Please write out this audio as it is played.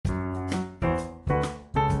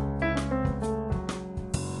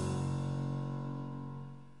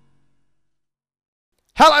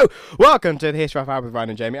Hello! Welcome to the History of Hour with Ryan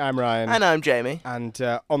and Jamie. I'm Ryan. And I'm Jamie. And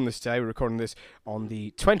on this day, we're recording this on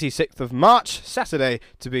the 26th of March, Saturday,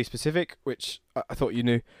 to be specific, which I thought you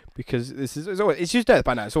knew, because it's just dead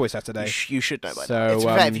by now. It's always Saturday. You should know by So, now. It's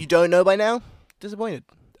fair. If you don't know by now, disappointed.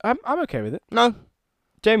 I'm okay with it. No.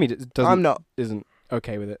 Jamie doesn't. I'm not. Isn't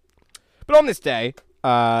okay with it. But on this day,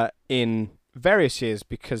 in various years,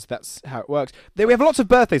 because that's how it works, we have lots of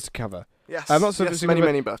birthdays to cover. Yes.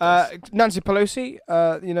 Many birthdays. Nancy Pelosi,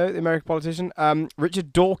 the American politician.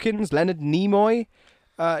 Richard Dawkins, Leonard Nimoy.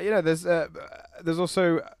 There's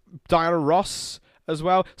also Diana Ross as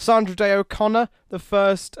well. Sandra Day O'Connor, the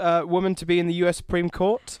first woman to be in the U.S. Supreme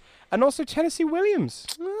Court, and also Tennessee Williams,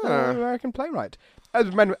 American playwright.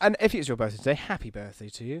 And if it's your birthday today, happy birthday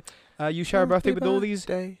to you. You share a birthday with all these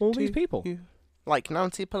people. Like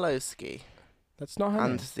Nancy Pelosi. That's not her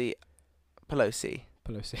And name. the Pelosi.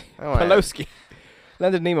 Oh, Pelosi.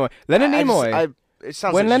 Leonard Nimoy. It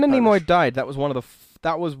sounds when like Leonard she's Nimoy Polish. died, that was one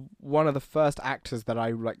of the first actors that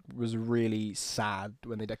I was really sad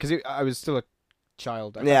when they died, because I was still a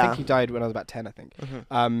child. I think he died when I was about 10. I think.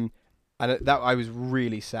 Mm-hmm. And I was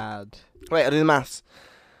really sad. Wait, I'll do the maths.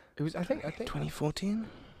 It was I think 2014.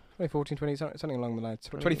 2014, something along the lines.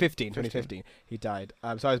 2015, he died.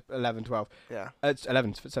 So I was 11, 12. Yeah. It's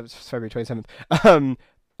 11, February 27th.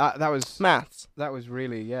 That was Maths. That was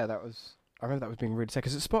really, that was. I remember that was being really sad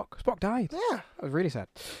because Spock died. Yeah. That was really sad.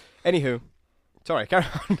 Anywho, sorry, carry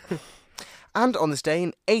on. And on this day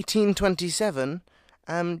in 1827,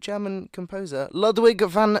 German composer Ludwig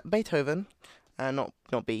van Beethoven, not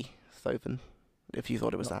Beethoven, if you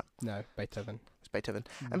thought it was that. No, Beethoven. It's Beethoven.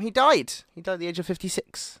 He died. He died at the age of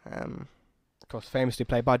 56. Of course, famously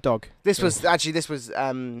played by a dog. This was I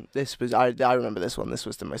remember this one. This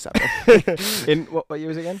was the most sad one. In what year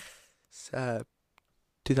was it again?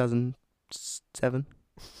 2007.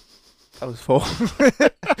 I was 4.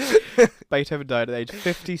 Beethoven died at age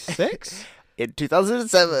 56? In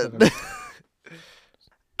 2007.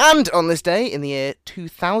 And on this day, in the year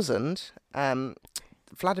 2000,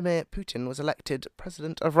 Vladimir Putin was elected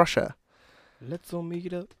president of Russia. Let's all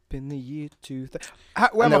meet up in the year 2000.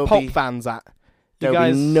 Where And are my pulp fans at? There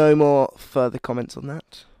will be no more further comments on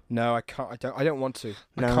that. No, I can't. I don't want to.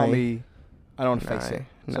 No. I can't be. I don't want to face it.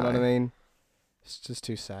 You know what I No. mean? It's just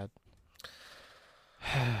too sad.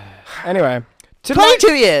 Anyway,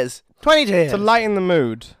 22 years! 22 years! to lighten the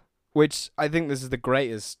mood, which I think this is the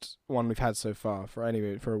greatest one we've had so far for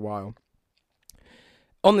a while.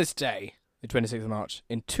 On this day, the 26th of March,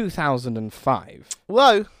 in 2005,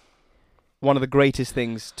 Whoa! one of the greatest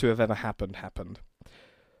things to have ever happened.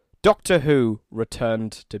 Doctor Who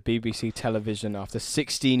returned to BBC television after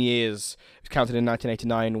 16 years. It was counted in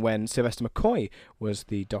 1989 when Sylvester McCoy was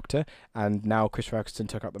the Doctor, and now Chris Eccleston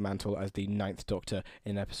took up the mantle as the 9th Doctor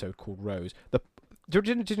in an episode called Rose.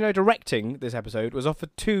 Did you know directing this episode was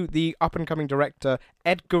offered to the up-and-coming director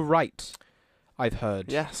Edgar Wright, I've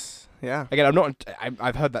heard. Yes, yeah. Again,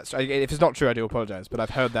 I've heard that. If it's not true, I do apologise, but I've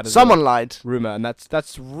heard that as Someone lied. rumour, and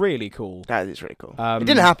that's really cool. That is really cool. It It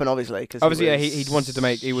didn't happen, obviously. He wanted to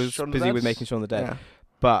make. He was busy with making Shaun of the Dead. Yeah.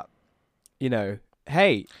 But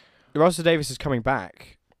hey, Russell Davies is coming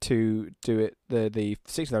back to do it the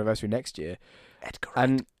 60th anniversary next year. Edgar Wright.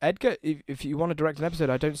 And Edgar, if you want to direct an episode,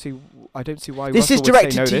 I don't see why. This Russell is would say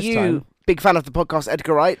directed no to this you, time. big fan of the podcast,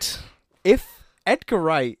 Edgar Wright. If Edgar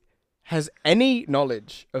Wright has any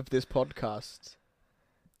knowledge of this podcast,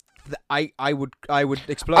 I would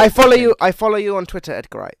explode. I follow you on Twitter,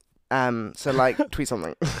 Edgar Wright. So tweet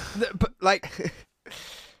something. But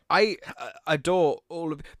I adore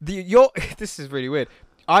all of This is really weird.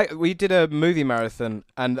 We did a movie marathon,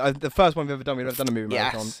 and the first one we've ever done. We've never done a movie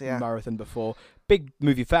marathon before. Big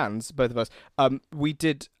movie fans, both of us. We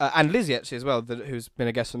did, and Lizzie actually as well, who's been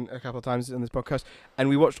a guest a couple of times in this podcast. And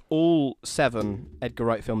we watched all 7 Edgar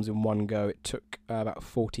Wright films in one go. It took about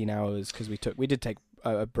 14 hours because we did take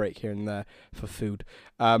a break here and there for food.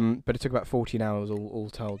 But it took about 14 hours all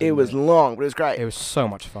told. It was long, but it was great. It was so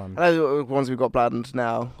much fun. And those ones we've got planned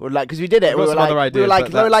now. Because we did it. We've got some other ideas,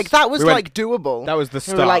 that was doable. That was the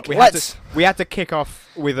We were start. like, we had to kick off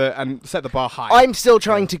with and set the bar high. I'm still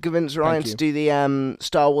trying to convince Ryan you. to do the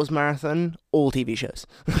Star Wars marathon, all TV shows.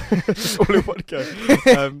 all in one go.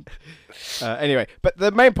 Anyway, but the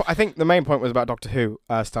main I think the main point was about Doctor Who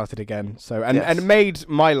started again. So and it made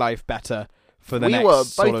my life better for the next We were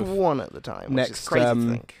sort both of one at the time, which next is crazy to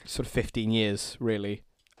think. sort of 15 years really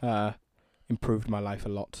improved my life a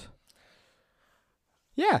lot.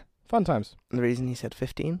 Yeah, fun times. And the reason he said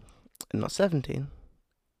 15 and not 17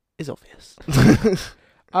 is obvious.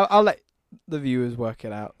 I'll let the viewers work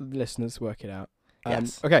it out, the listeners work it out.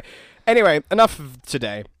 Yes. Okay. Anyway, enough of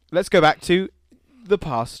today. Let's go back to the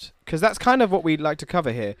past, because that's kind of what we'd like to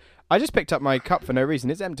cover here. I just picked up my cup for no reason.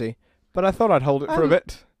 It's empty, but I thought I'd hold it for a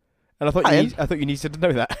bit, and I thought you needed to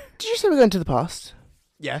know that. Did you say we're going to the past?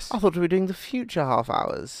 Yes. I thought we were doing the future half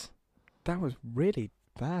hours. That was really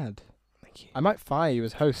bad. Thank you. I might fire you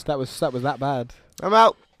as host. That was that bad. I'm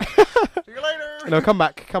out. See you later. No, come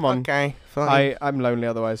back. Come on. Okay, fine. I'm lonely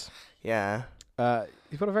otherwise. Yeah.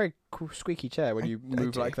 You've got a very squeaky chair when you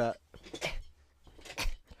move like that.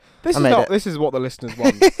 This is what the listeners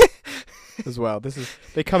want as well.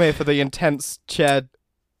 They come here for the intense chair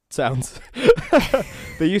sounds.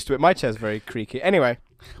 They're used to it. My chair's very creaky. Anyway,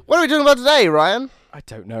 what are we talking about today, Ryan? I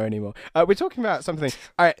don't know anymore. We're talking about something.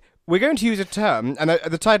 All right, we're going to use a term, and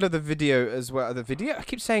the title of the video as well. The video. I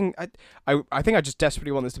keep saying. I think I just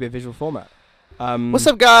desperately want this to be a visual format. What's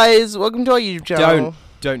up, guys? Welcome to our YouTube channel.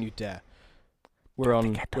 Don't you dare. We're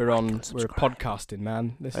podcasting,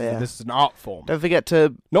 man. This is an art form. Don't forget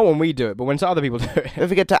to... Not when we do it, but when other people do it. Don't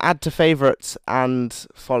forget to add to favourites and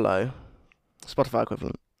follow. Spotify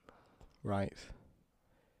equivalent. Right.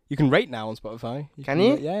 You can rate now on Spotify. Can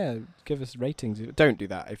you? Yeah, give us ratings. Don't do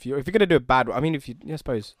that. If you're going to do a bad one, I mean, I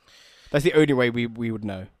suppose that's the only way we would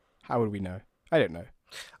know. How would we know? I don't know.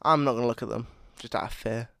 I'm not going to look at them, just out of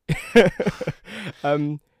fear.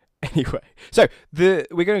 Anyway, so we're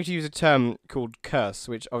going to use a term called curse,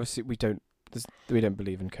 which obviously we don't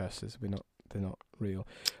believe in curses. They're not real.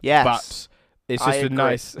 Yes, but it's just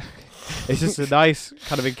a nice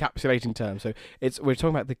kind of encapsulating term. So we're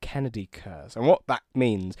talking about the Kennedy curse, and what that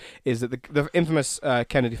means is that the infamous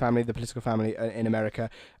Kennedy family, the political family in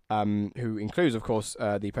America, who includes, of course,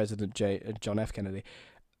 the President John F. Kennedy.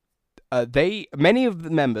 Many of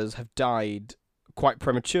the members have died quite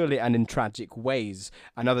prematurely and in tragic ways,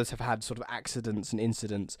 and others have had sort of accidents and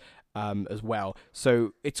incidents as well.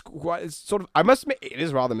 So it's sort of, I must admit, it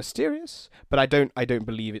is rather mysterious, but I don't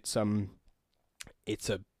believe it's a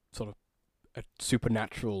sort of a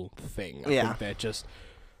supernatural thing. I think they're just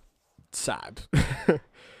sad.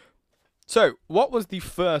 So, what was the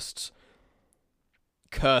first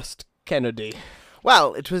cursed Kennedy?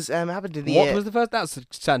 Well, it was happened in the What was the first? That's a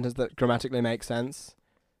sentence that grammatically makes sense.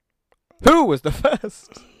 Who was the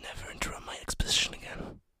first? Never interrupt my exposition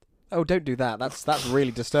again. Oh, don't do that. That's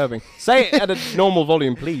really disturbing. Say it at a normal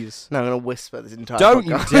volume, please. No, I'm going to whisper this entire Don't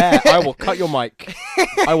podcast. you dare. I will cut your mic.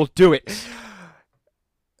 I will do it.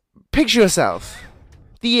 Picture yourself.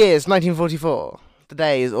 The year is 1944. The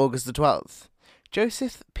day is August the 12th.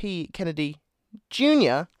 Joseph P. Kennedy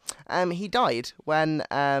Jr., he died when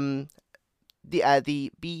the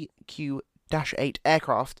BQ-8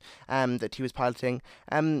 aircraft that he was piloting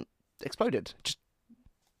exploded. Just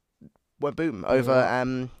went boom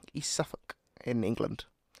over East Suffolk in England.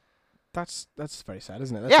 That's very sad,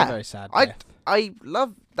 isn't it? That's a very sad death. I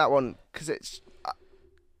love that one because it's...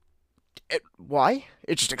 why?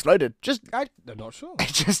 It just exploded. I'm not sure.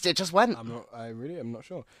 It just went. I really am not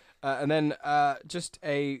sure. And then just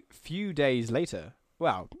a few days later,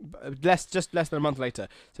 less than a month later,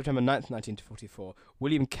 September 9th, 1944,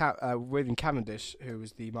 William Cavendish, who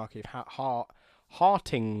was the Marquis of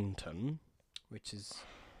Hartington, which is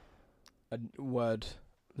a word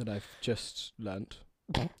that I've just learnt.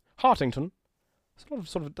 Hartington.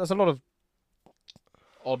 There's a lot of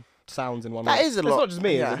odd sounds in one word. That is a lot. It's not just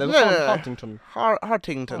me, yeah. is it? Hartington.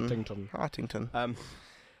 Hartington.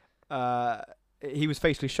 He was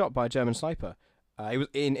fatally shot by a German sniper. He was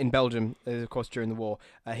in Belgium, of course, during the war.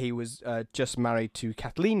 He was just married to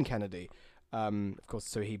Kathleen Kennedy. Of course,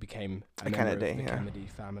 so he became a member Kennedy, of the Kennedy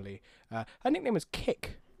family. Her nickname was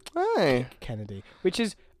Kick. Oh. Kick Kennedy, which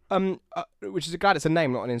is glad it's a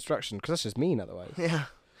name, not an instruction, because that's just mean otherwise. Yeah.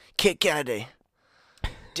 Kick Kennedy.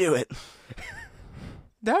 Do it.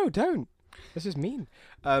 No, don't. This is mean.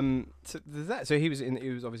 So there's that. So he was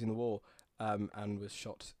obviously in the war, and was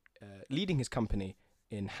shot, leading his company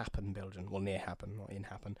in Happen, Belgium. Well, near Happen, not in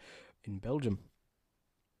Happen, in Belgium.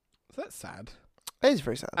 So that's sad. It is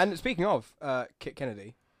very sad. And speaking of Kit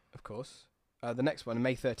Kennedy, of course, the next one,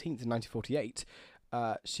 May 13th in 1948,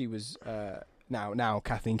 she was now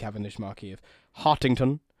Kathleen Cavendish, Marquis of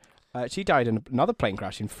Hartington. She died in another plane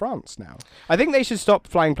crash in France now. I think they should stop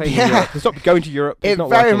flying planes in Europe. They stop going to Europe. It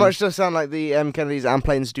very much does sound like the Kennedys and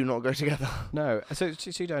planes do not go together. No. So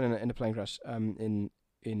she died in a plane crash in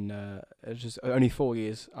just only 4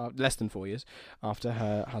 years, less than 4 years, after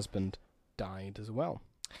her husband died as well.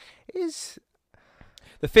 Is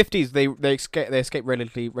the 50s, they escaped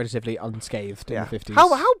relatively unscathed in the 50s.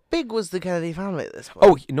 How big was the Kennedy family at this point?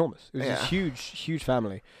 Oh, enormous. It was a huge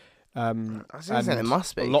family. I was going to say it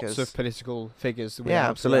must be. Lots of political figures.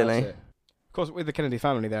 Absolutely. Of course, with the Kennedy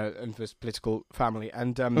family, they're an infamous political family.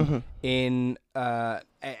 And in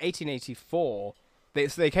 1884,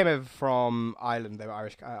 They came over from Ireland. They were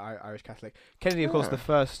Irish Catholic. Kennedy, of course, the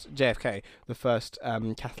first JFK, the first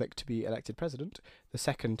Catholic to be elected president. The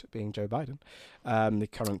second being Joe Biden, the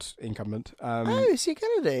current incumbent. Is he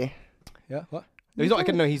Kennedy? Yeah. What? No, he's not.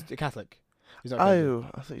 No, he's a Catholic. He's not I thought you were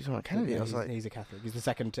talking about Kennedy. I was like, he's a Catholic. He's the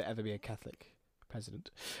second to ever be a Catholic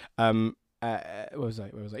president. Where was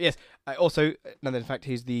I? Yes. Also, another fact,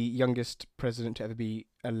 he's the youngest president to ever be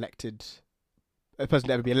elected. Person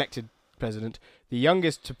to ever be elected president. The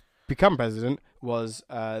youngest to become president was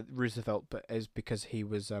Roosevelt, but is because he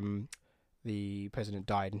was the president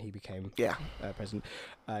died and he became president.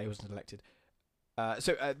 He wasn't elected. In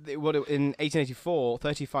 1884,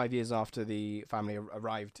 35 years after the family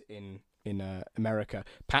arrived in America,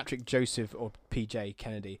 Patrick Joseph, or PJ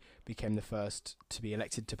Kennedy, became the first to be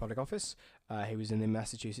elected to public office. He was in the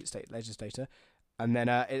Massachusetts state legislature, and then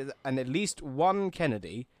and at least one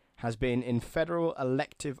Kennedy has been in federal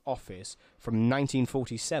elective office from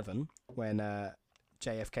 1947, when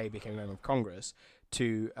JFK became a member of Congress,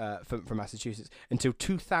 to from Massachusetts, until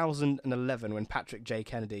 2011, when Patrick J.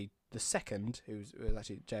 Kennedy II, who was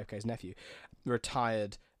actually JFK's nephew,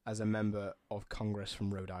 retired as a member of Congress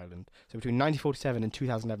from Rhode Island. So between 1947 and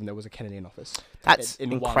 2011, there was a Kennedy in office. That's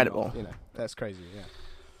incredible. That's crazy.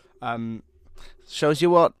 Yeah. Shows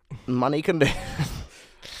you what money can do.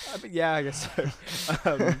 Yeah, I guess so.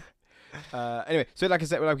 Anyway, so like I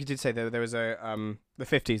said, like we did say, there was the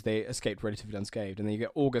 50s, they escaped relatively unscathed, and then you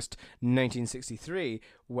get August 1963,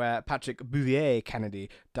 where Patrick Bouvier Kennedy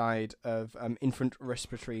died of infant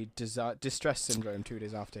respiratory distress syndrome 2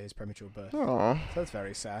 days after his premature birth. Oh, so that's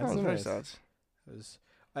very sad. That's very sad.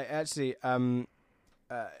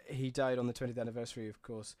 He died on the 20th anniversary, of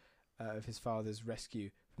course, of his father's rescue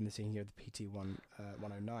from the sinking of the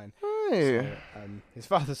PT-109. Oh. So, his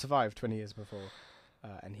father survived 20 years before.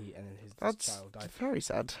 And his child died. That's very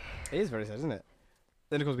sad. It is very sad, isn't it?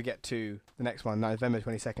 Then, of course, we get to the next one, November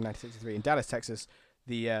 22nd, 1963, in Dallas, Texas,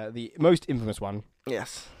 the most infamous one.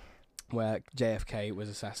 Yes. Where JFK was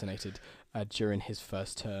assassinated during his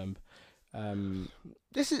first term.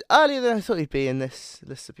 This is earlier than I thought he'd be in this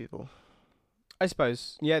list of people. I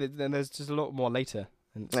suppose. Yeah, then there's just a lot more later.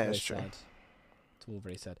 And it's that's true. Sad. It's all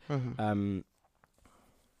very sad. Mm-hmm.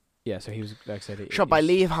 Yeah, so he was, like I said... Shot by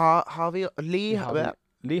Lee Harvey Oswald. Lee Harvey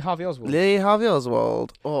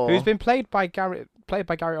Oswald. Who's been played by Gary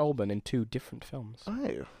Oldman in 2 different films.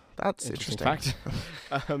 Oh, that's interesting. Fact.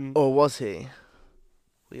 Or was he?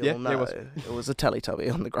 We all know. It was a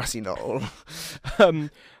Teletubby on the grassy knoll.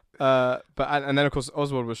 And then of course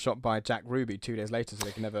Oswald was shot by Jack Ruby 2 days later, so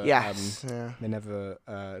they can never. Yes. They never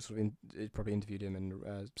probably interviewed him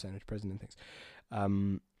and sent him to prison and things.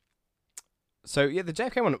 So yeah, the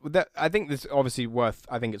JFK one. I think this obviously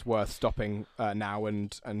I think it's worth stopping now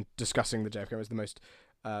and discussing the JFK as the most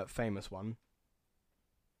famous one.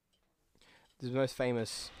 The most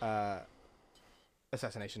famous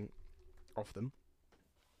assassination of them.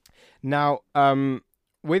 Now,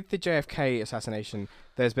 with the JFK assassination,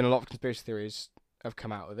 there's been a lot of conspiracy theories have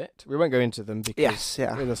come out of it. We won't go into them because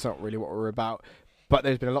that's not really what we're about. But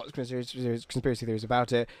there's been a lot of conspiracy theories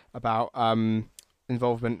about it, about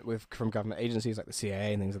involvement from government agencies like the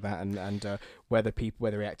CIA and things like that, and whether they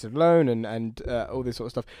reacted alone and all this sort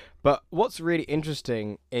of stuff. But what's really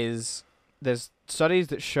interesting is there's studies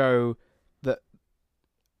that show that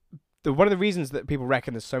one of the reasons that people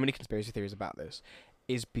reckon there's so many conspiracy theories about this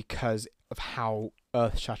is because of how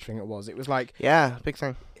earth-shattering it was. It was like... Yeah, big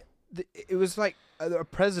thing. It was like a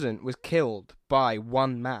president was killed by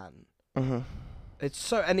one man. Mm-hmm.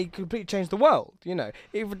 And he completely changed the world, even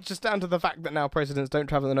just down to the fact that now presidents don't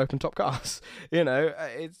travel in open-top cars.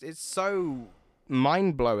 It's so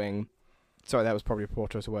mind-blowing. Sorry, that was probably a poor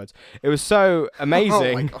choice of words. It was so amazing.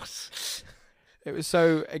 Oh my gosh. It was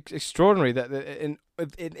so extraordinary that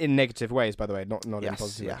in negative ways, by the way, not in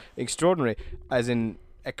positive way. Extraordinary as in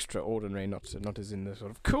extraordinary, not as in the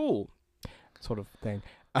sort of cool sort of thing.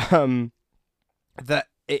 That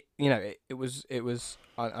it was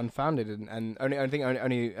unfounded, and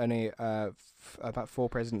only about 4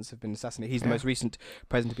 presidents have been assassinated. He's the most recent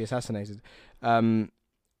president to be assassinated. In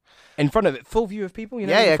front of it, full view of people, in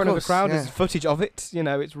front of the crowd. There's footage of it.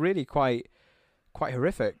 It's really quite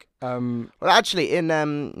horrific. Well, actually, in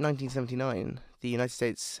 1979, the United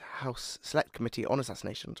States House Select Committee on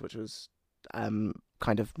Assassinations, which was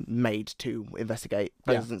kind of made to investigate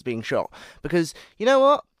presidents being shot, because you know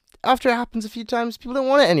what? After it happens a few times, people don't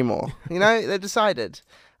want it anymore. They decided.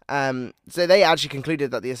 So they actually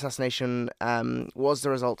concluded that the assassination was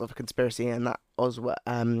the result of a conspiracy, and that Oswald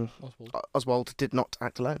did not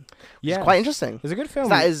act alone. Yeah, it's quite interesting. There's a good film.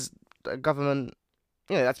 That is a government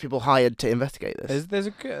that's people hired to investigate this. There's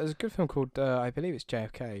a good film called I believe it's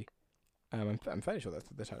JFK. I'm fairly sure that's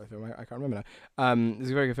the title of the film. I can't remember now.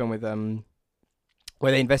 There's a very good film with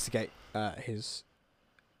where they investigate his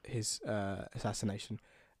assassination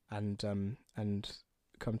and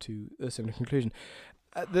come to a similar conclusion.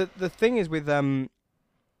 The thing is with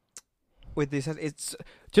this, it's,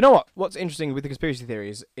 do you know what's interesting with the conspiracy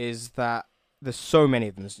theories is that there's so many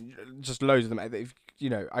of them, there's just loads of them. If,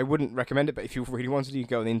 I wouldn't recommend it, but if you really wanted to, you can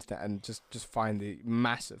go on the internet and just find the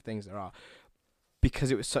massive things there are,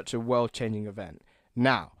 because it was such a world-changing event.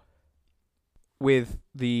 Now, with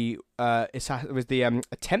the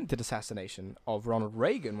attempted assassination of Ronald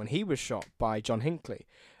Reagan when he was shot by John Hinckley,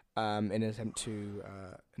 in an attempt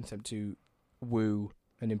to woo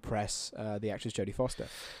and impress the actress Jodie Foster,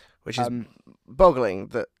 which is boggling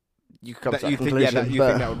that you come to that conclusion. You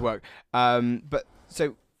think that would work. But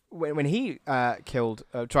so when he tried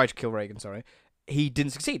to kill Reagan, he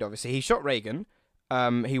didn't succeed. Obviously, he shot Reagan.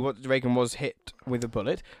 Reagan was hit with a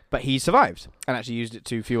bullet, but he survived and actually used it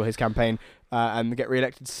to fuel his campaign and get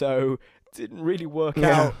re-elected. So it didn't really work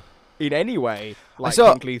out in any way like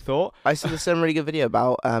Hinckley thought. I saw this really good video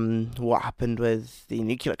about what happened with the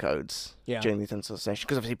nuclear codes during the attempted assassination,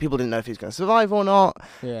 because obviously people didn't know if he was going to survive or not.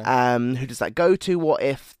 Yeah. Who does that go to? What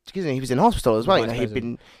if? Because he was in hospital as well. He'd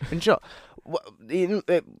been shot.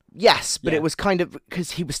 Yes, but it was kind of because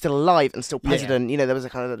he was still alive and still president. Yeah. There was a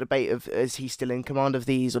kind of a debate of, is he still in command of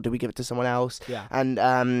these, or do we give it to someone else? Yeah.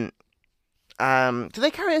 And do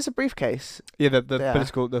they carry it as a briefcase? Yeah, the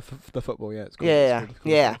political, the football. Yeah, it's called,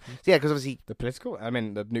 yeah. Because obviously the political. I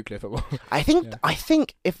mean, the nuclear football. I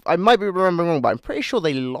think if I might be remembering wrong, but I'm pretty sure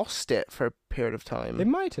they lost it for a period of time. They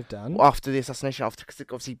might have done after the assassination. Because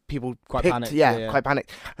obviously people quite panicked. Quite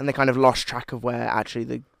panicked, and they kind of lost track of where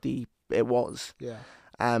actually it was. Yeah.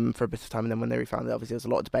 For a bit of time, and then when they refound it, obviously there was a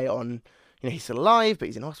lot of debate on, he's still alive, but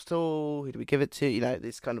he's in hospital. Who do we give it to?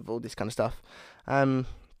 This kind of all this kind of stuff.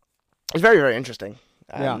 It's very, very interesting.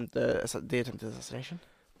 The attempted assassination.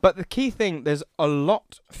 But the key thing, there's a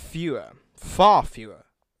lot far fewer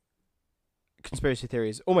conspiracy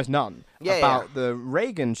theories, almost none, about the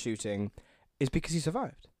Reagan shooting, is because he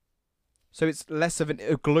survived. So it's less of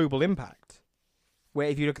a global impact. Where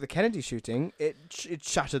if you look at the Kennedy shooting, it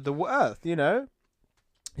shattered the earth.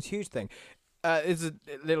 It's a huge thing. It's a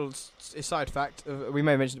little side fact. We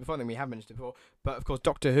may have mentioned it before, I think we have mentioned it before. But of course,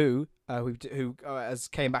 Doctor Who, who has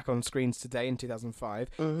came back on screens today in 2005,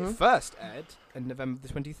 it first aired on November the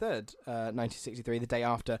 23rd, 1963, the day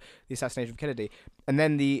after the assassination of Kennedy. And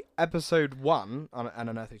then the episode 1 on An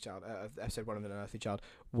Unearthly Child, episode 1 of An Unearthly Child,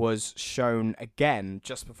 was shown again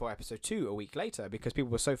just before episode 2 a week later, because people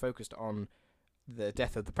were so focused on the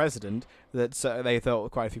death of the president that they thought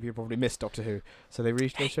quite a few people probably missed Doctor Who, so they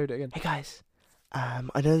showed it again. Hey guys, I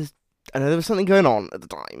know there was something going on at the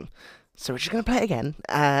time, so we're just going to play it again,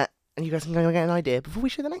 and you guys can go and get an idea before we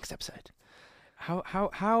show the next episode.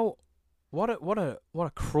 What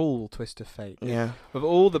a cruel twist of fate. Yeah. Of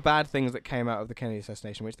all the bad things that came out of the Kennedy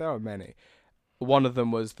assassination, which there are many, one of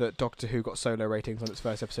them was that Doctor Who got solo ratings on its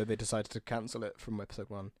first episode. They decided to cancel it from episode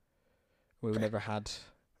 1. We never had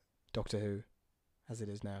Doctor Who as it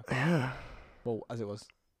is now. Yeah. Well, as it was.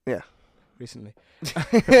 Yeah. Recently.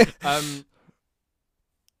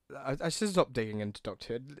 I should stop digging into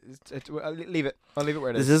Doctor Who. I'll leave it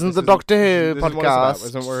where it is. This isn't the Doctor Who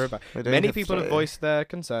podcast. Don't worry about it. Many people have voiced their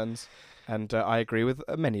concerns, and I agree with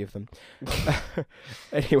many of them.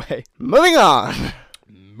 Anyway. Moving on.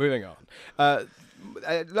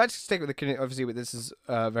 Let's stick with the Kennedy. Obviously, this is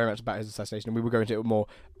very much about his assassination, and we will go into more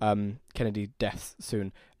Kennedy deaths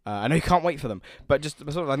soon. I know you can't wait for them, but just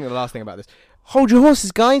sort of, I think the last thing about this. Hold your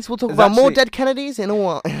horses, guys. We'll talk about more dead Kennedys in a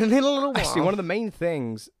little while. Actually, one of the main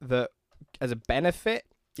things that, as a benefit,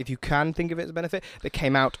 if you can think of it as a benefit, that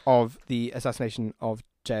came out of the assassination of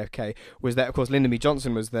JFK was that, of course, Lyndon B.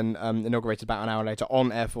 Johnson was then inaugurated about an hour later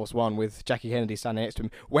on Air Force One with Jackie Kennedy standing next to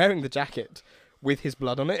him, wearing the jacket with his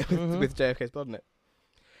blood on it, with JFK's blood on it.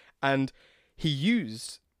 And he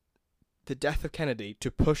used the death of Kennedy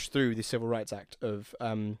to push through the Civil Rights Act of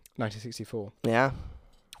 1964. Yeah.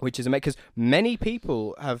 Which is amazing, because many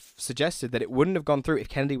people have suggested that it wouldn't have gone through if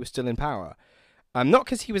Kennedy was still in power. Not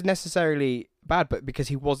because he was necessarily bad, but because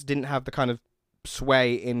he didn't have the kind of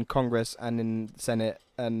sway in Congress and in the Senate.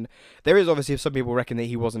 And there is obviously some people reckon that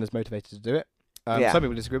he wasn't as motivated to do it. Some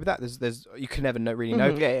people disagree with that. There's you can never really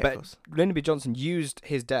know. But Lyndon B. Johnson used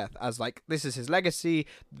his death as like, this is his legacy.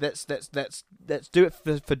 Let's do it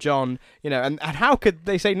for John. And how could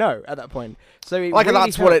they say no at that point? So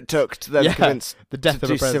that's what it took to then convince the death of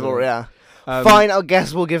a president. Fine, I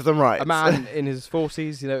guess we'll give them rights. A man in his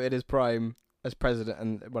 40s, in his prime as president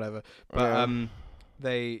and whatever. But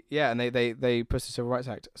they pushed the Civil Rights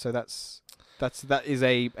Act. So that is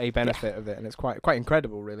a benefit of it, and it's quite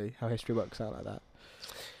incredible, really, how history works out like that.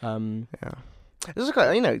 Yeah. This is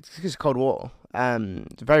quite, because Cold War.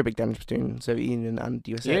 It's a very big damage between Soviet Union and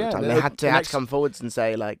USA at the time. They had to come forwards and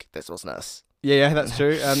say, like, this wasn't us. Yeah, that's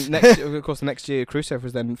true. Of course, the next year, Khrushchev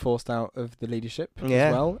was then forced out of the leadership as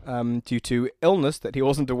well, due to illness that he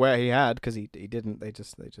wasn't aware he had, because he didn't. They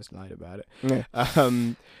just lied about it. Yeah.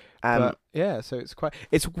 But so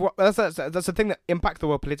that's the thing that impacts the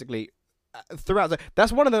world politically throughout.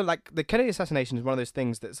 That's one of the Kennedy assassination is one of those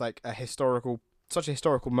things that's like such a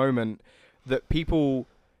historical moment that people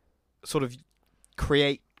sort of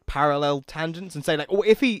create parallel tangents and say, like, oh,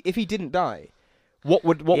 if he didn't die, what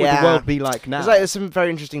would the world be like now? There's some very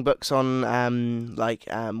interesting books on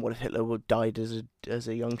what if Hitler would died as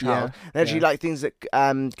a young child. Yeah. And actually, things that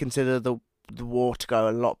consider the war to go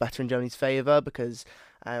a lot better in Germany's favour, because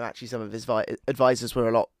actually some of his advisors were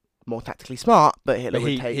a lot more tactically smart, but Hitler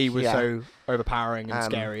he was so overpowering and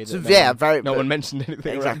scary that no one mentioned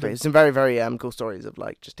anything. Exactly. Some very, very cool stories of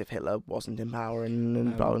just if Hitler wasn't in power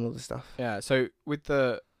and all this stuff. Yeah. So with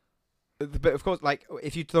but of course, like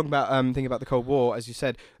if you talk about thinking about the Cold War, as you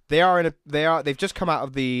said, they've just come out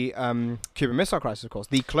of the Cuban Missile Crisis. Of course,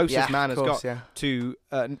 the closest man has got to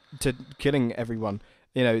killing everyone.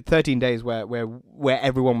 13 days where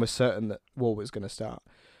everyone was certain that war was going to start,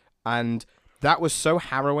 and that was so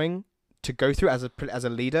harrowing to go through as a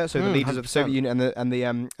leader. So the leaders 100%. Of the Soviet Union and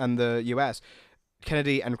the US,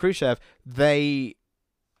 Kennedy and Khrushchev, they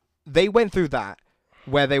went through that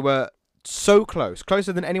where they were so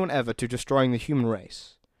closer than anyone ever to destroying the human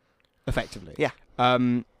race, effectively. Yeah.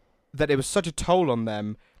 That it was such a toll on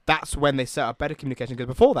them. That's when they set up better communication. Because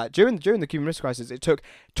before that, during the Cuban Missile Crisis, it took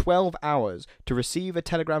 12 hours to receive a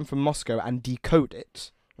telegram from Moscow and decode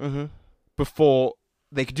it before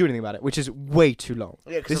they could do anything about it, which is way too long.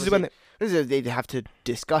 Yeah, this is when they have to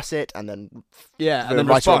discuss it and then and then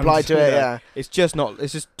write a reply to it. Yeah, it's just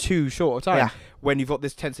too short of time when you've got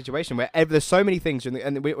this tense situation where there's so many things,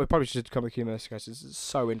 and we probably should come to Cuban Missile Crisis. It's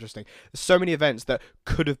so interesting. There's so many events that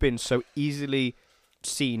could have been so easily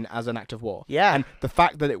seen as an act of war. Yeah, and the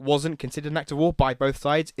fact that it wasn't considered an act of war by both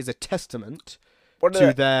sides is a testament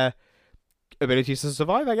to their ability to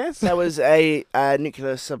survive, I guess. There was a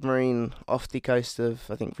nuclear submarine off the coast of,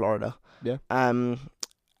 I think, Florida. Yeah.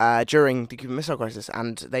 During the Cuban Missile Crisis,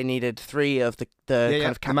 and they needed 3 of the kind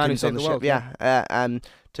of captains on the ship. World,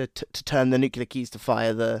 to turn the nuclear keys to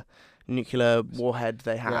fire the nuclear warhead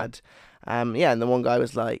they had. And the one guy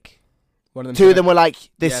was like. Two of them were like,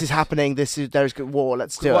 "This is happening. There's good war.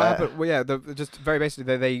 Let's do it." Happened? Well, just very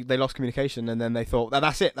basically, they lost communication, and then they thought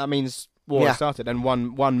that's it. That means war has started. And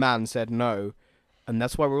one man said no, and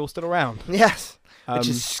that's why we're all still around. Yes, which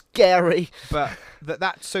is scary. But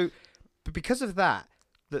but because of that,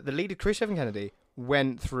 the leader Khrushchev and Kennedy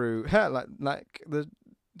went through like the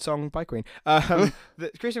song by Queen. The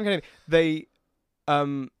Khrushchev and Kennedy, they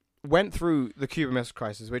went through the Cuban Missile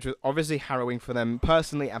Crisis, which was obviously harrowing for them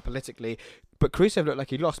personally and politically, but Khrushchev looked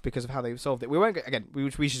like he lost because of how they solved it. We won't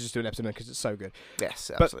we should just do an episode because it's so good.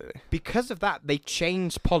 Yes, absolutely. But because of that, they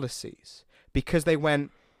changed policies because they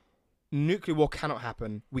went, nuclear war cannot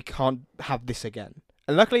happen. We can't have this again.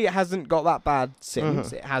 And luckily, it hasn't got that bad since.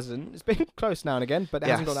 Mm-hmm. It hasn't. It's been close now and again, but it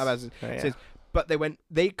hasn't got that bad since. But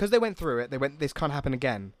because they went through it, they went, this can't happen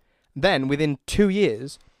again. Then within 2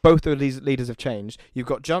 years, both of these leaders have changed. You've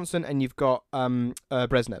got Johnson and you've got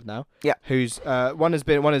Brezhnev now. Yeah. Who's one has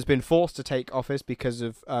been forced to take office because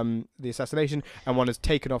of the assassination, and one has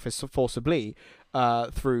taken office forcibly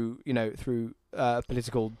through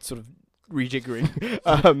political sort of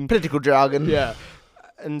rejiggering, political jargon. Yeah.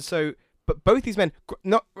 And so, but both these men,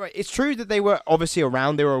 it's true that they were obviously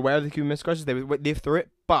around. They were aware of the Cuban Missile Crisis. They lived through it.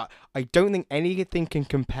 But I don't think anything can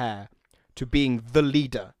compare to being the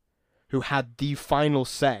leader who had the final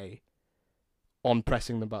say on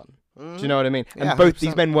pressing the button. Do you know what I mean? And both 100%.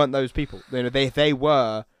 These men weren't those people. They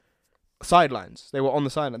were sidelines. They were on the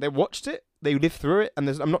sideline. They watched it. They lived through it. And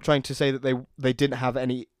I'm not trying to say that they didn't have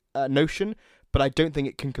any notion, but I don't think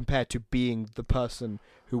it can compare to being the person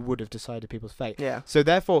who would have decided people's fate. Yeah. So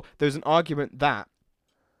therefore, there's an argument that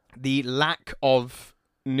the lack of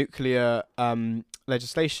nuclear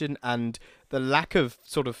legislation and the lack of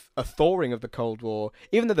sort of a thawing of the Cold War,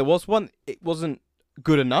 even though there was one, it wasn't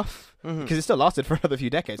good enough because it still lasted for another few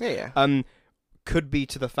decades. Could be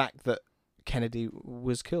to the fact that Kennedy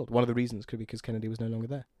was killed. One of the reasons could be because Kennedy was no longer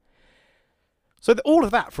there. So all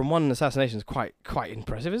of that from one assassination is quite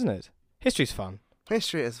impressive, isn't it? History's fun.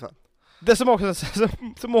 History is fun. There's some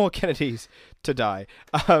more Kennedys to die.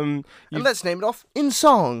 And let's name it off in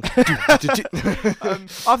song. After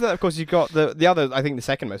that, of course, you've got the other, I think the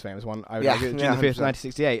second most famous one, June the 5th,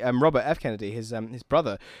 1968. Robert F. Kennedy, his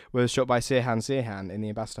brother, was shot by Sirhan Sirhan in the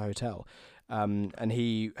Ambassador Hotel. And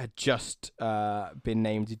he had just been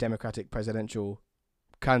named the Democratic presidential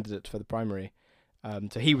candidate for the primary.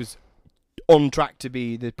 So he was on track to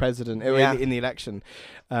be the president in the election.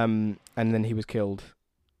 And then he was killed.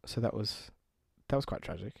 So that was quite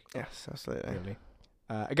tragic. Yes, absolutely. Really.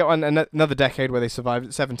 I got another decade where they survived.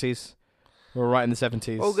 The 70s. We're right in the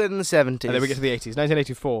 70s. All good in the 70s. And then we get to the 80s.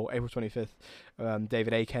 1984, April 25th.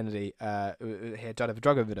 David A. Kennedy he had died of a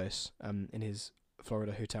drug overdose in his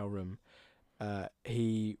Florida hotel room.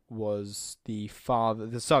 He was the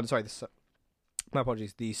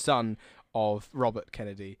son of Robert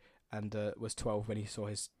Kennedy, and was 12 when he saw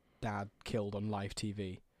his dad killed on live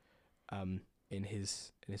TV, in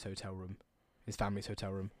his hotel room, his family's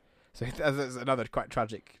hotel room. So that's another quite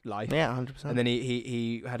tragic life. Yeah, 100%. And then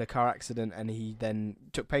he had a car accident, and he then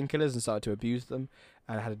took painkillers and started to abuse them,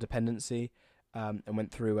 and had a dependency, and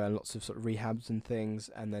went through lots of sort of rehabs and things,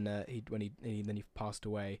 and then he passed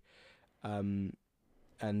away. And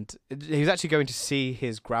he was actually going to see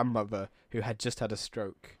his grandmother, who had just had a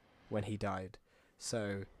stroke when he died.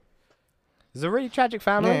 So it's a really tragic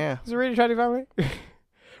family. Yeah. It's a really tragic family.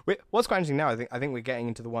 What's quite interesting now, I think we're getting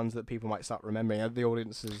into the ones that people might start remembering. The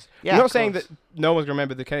audiences. Yeah, I'm not saying that no one's going to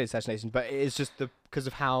remember the Kennedy assassination, but it is just because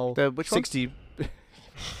of how 60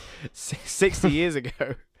 years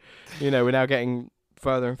ago. We're now getting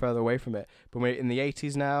further and further away from it. But we're in the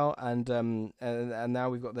 80s now, and now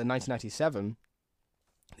we've got the 1997,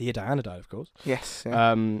 the year Diana died, of course. Yes.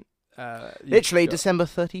 Yeah. Literally December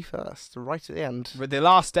 31st, right at the end. The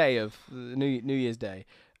last day of New Year's Day,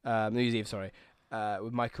 New Year's Eve, sorry,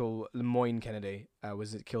 with Michael Lemoyne Kennedy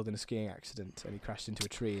was killed in a skiing accident, and he crashed into a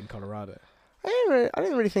tree in Colorado. I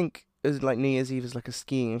didn't really think it was like New Year's Eve as like a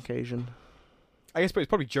skiing occasion. I guess, but it's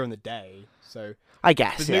probably during the day, so. I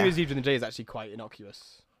guess, New Year's Eve during the day is actually quite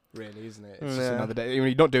innocuous, really, isn't it? It's just another day.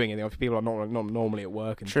 You're not doing anything. People are not normally at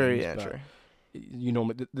work. And true, things, true. You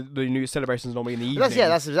normally the New Year's celebrations normally in the evening.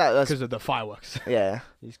 That's exactly because of the fireworks. Yeah,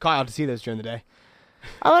 it's quite hard to see those during the day.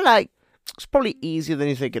 It's probably easier than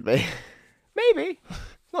you think it'd be. Maybe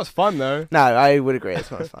it's not as fun though. No, I would agree.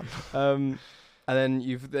 It's not as fun. And then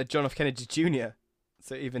you've John F. Kennedy Jr.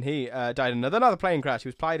 So even he died in another plane crash. He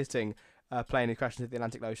was piloting a plane and crashed into the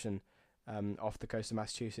Atlantic Ocean off the coast of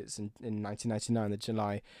Massachusetts in 1999,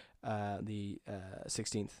 July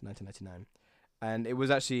 16th, 1999. And it was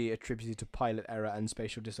actually attributed to pilot error and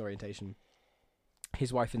spatial disorientation.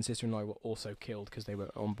 His wife and sister-in-law were also killed because they were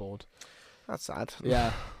on board. That's sad.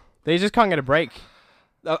 Yeah. They just can't get a break.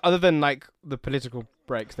 Other than, the political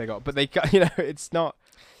breaks they got. But they, it's not...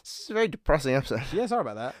 It's a very depressing episode. Yeah, sorry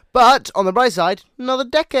about that. But, on the bright side, another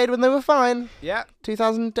decade when they were fine. Yeah.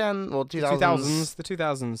 2010, or 2000s. The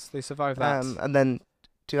 2000s. They survived that. And then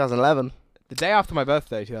 2011. The day after my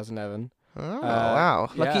birthday, 2011. Oh, wow.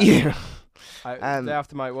 Lucky you. The day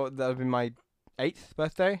after that would be my 8th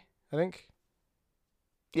birthday, I think.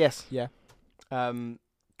 Yes. Yeah.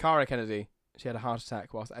 Cara Kennedy, she had a heart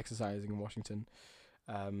attack whilst exercising in Washington.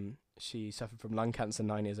 She suffered from lung cancer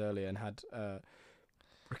 9 years earlier and had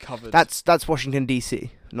recovered. That's Washington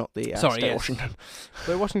D.C., not the state of Washington.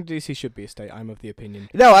 But Washington D.C. should be a state. I'm of the opinion.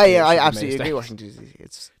 No, I absolutely agree. Washington D.C.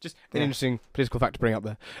 It's just an interesting political fact to bring up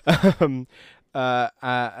there.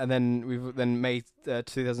 And then May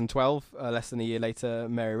 2012, less than a year later,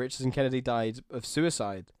 Mary Richardson Kennedy died of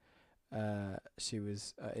suicide. She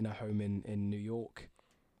was in a home in New York.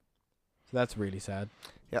 So that's really sad.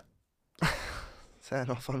 Yep. Sad,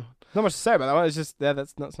 not fun. Not much to say about that one. It's just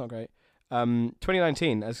that's not great.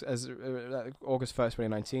 2019, as August 1st,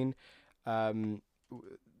 2019. I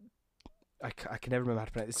can never remember how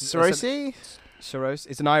to pronounce it. Sarosi? Saros.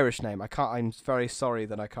 It's an Irish name. I'm very sorry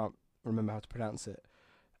that I can't remember how to pronounce it.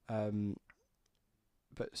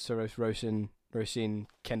 But Saros Roisin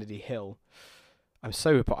Kennedy Hill. I'm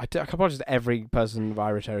so I apologize to every person of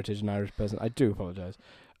Irish heritage and Irish person. I do apologize.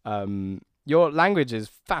 Your language is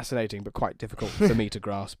fascinating, but quite difficult for me to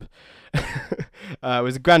grasp.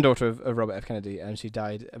 Was a granddaughter of Robert F. Kennedy, and she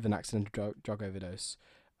died of an accidental drug overdose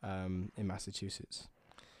in Massachusetts.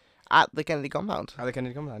 At the Kennedy compound? At the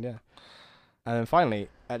Kennedy compound, yeah. And then finally,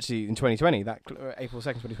 actually in 2020, April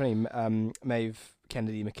 2nd, 2020, Maeve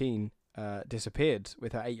Kennedy McKean disappeared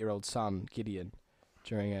with her 8-year-old son, Gideon,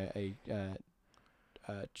 during a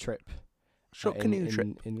trip. Short canoe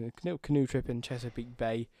trip. In a canoe trip in Chesapeake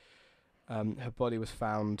Bay. Her body was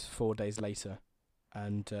found 4 days later,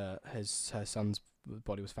 and her son's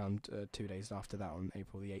body was found 2 days after that on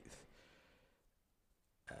April the 8th.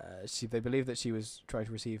 they believe that she was trying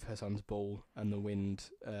to receive her son's ball, and the wind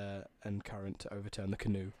and current to overturn the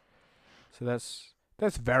canoe. So that's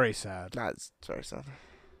very sad. That's very sad.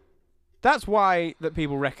 That's why that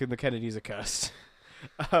people reckon the Kennedys are cursed.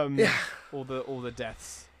 Yeah. All the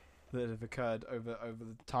deaths that have occurred over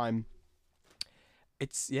the time.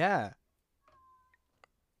 It's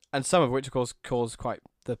and some of which, of course, caused quite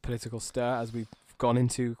the political stir, as we've gone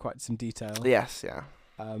into quite some detail. Yes, yeah.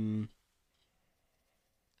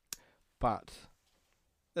 But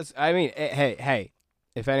hey,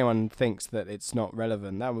 if anyone thinks that it's not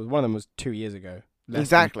relevant, one of them was 2 years ago. Less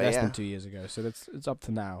than 2 years ago. So it's up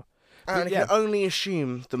to now. And you can only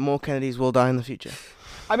assume that more Kennedys will die in the future.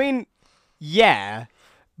 I mean, yeah,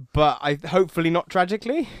 but hopefully not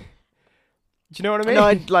tragically. Do you know what I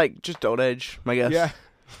mean? No, just old age, I guess. Yeah.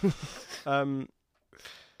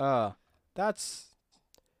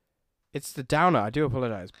 It's the downer. I do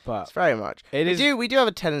apologise, but it's very much. We do have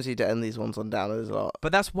a tendency to end these ones on downers a lot.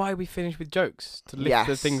 But that's why we finish with jokes, to lift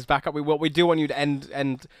the things back up. We do want you to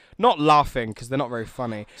end not laughing, because they're not very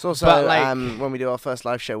funny. It's also when we do our first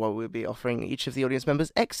live show, we'll be offering each of the audience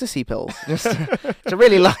members ecstasy pills, just to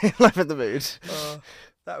really liven the mood.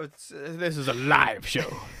 This is a live show.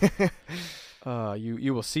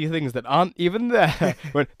 You will see things that aren't even there.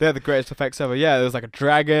 When they're the greatest effects ever. Yeah, there was like a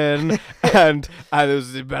dragon, and there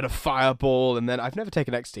was about a fireball, and then I've never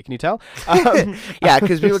taken ecstasy. Can you tell? Yeah,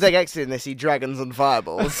 because people take ecstasy and they see dragons and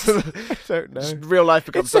fireballs. I don't know. Just real life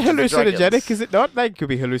becomes it's hallucinogenic, is it not? That could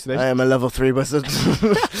be hallucination. I am a level 3 wizard.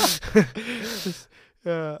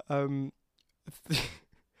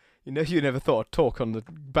 You never thought a talk on the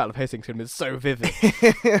Battle of Hastings would have been so vivid.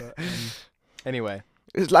 But, anyway.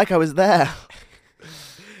 It was like I was there.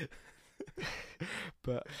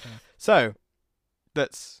 But so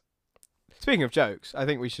that's speaking of jokes. I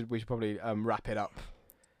think we should probably wrap it up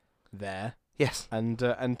there. Yes. And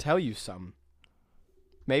tell you some.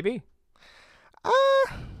 Maybe.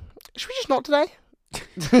 Should we just not today?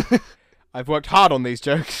 I've worked hard on these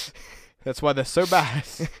jokes. That's why they're so bad.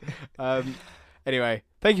 Anyway,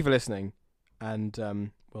 thank you for listening,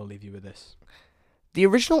 and we'll leave you with this. The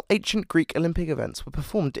original ancient Greek Olympic events were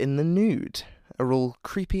performed in the nude, a rule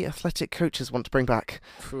creepy athletic coaches want to bring back.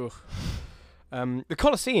 The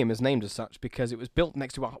Colosseum is named as such because it was built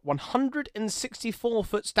next to a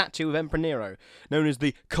 164-foot statue of Emperor Nero, known as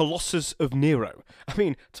the Colossus of Nero. I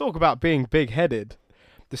mean, talk about being big-headed.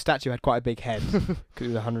 The statue had quite a big head, because it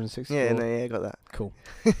was 164. Yeah, I got that. Cool.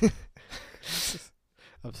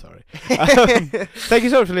 I'm sorry. Thank you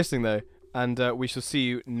so much for listening, though. And we shall see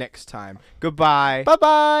you next time. Goodbye.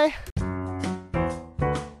 Bye-bye.